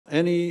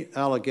any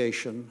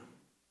allegation,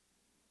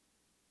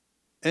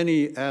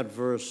 any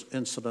adverse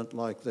incident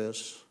like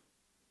this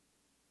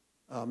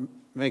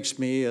makes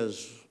me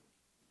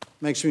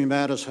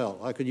mad as hell.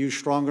 I could use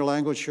stronger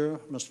language here,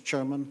 Mr.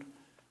 Chairman,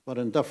 but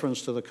in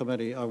deference to the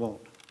committee, I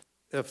won't.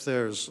 If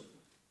there's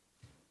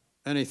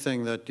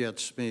anything that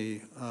gets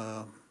me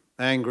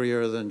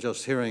angrier than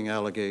just hearing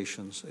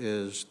allegations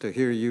is to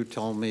hear you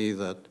tell me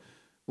that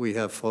we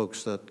have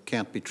folks that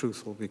can't be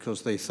truthful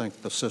because they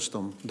think the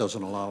system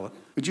doesn't allow it.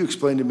 Would you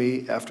explain to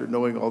me, after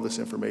knowing all this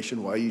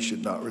information, why you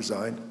should not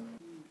resign?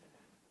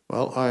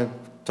 Well, I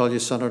tell you,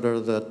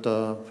 Senator,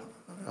 that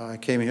I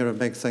came here to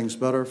make things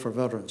better for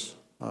veterans.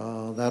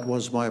 That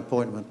was my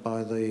appointment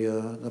by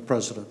the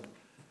President.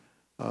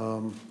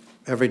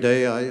 Every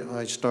day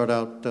I start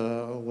out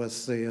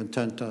with the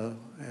intent to,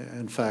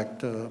 in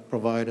fact,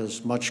 provide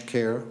as much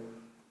care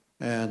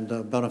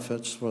and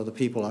benefits for the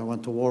people I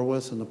went to war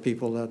with and the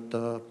people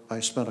that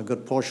I spent a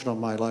good portion of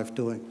my life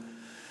doing.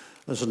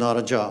 This is not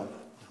a job.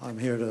 I'm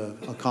here to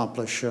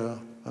accomplish a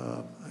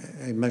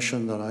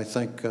mission that I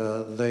think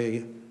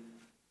they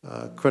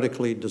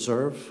critically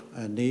deserve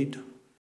and need.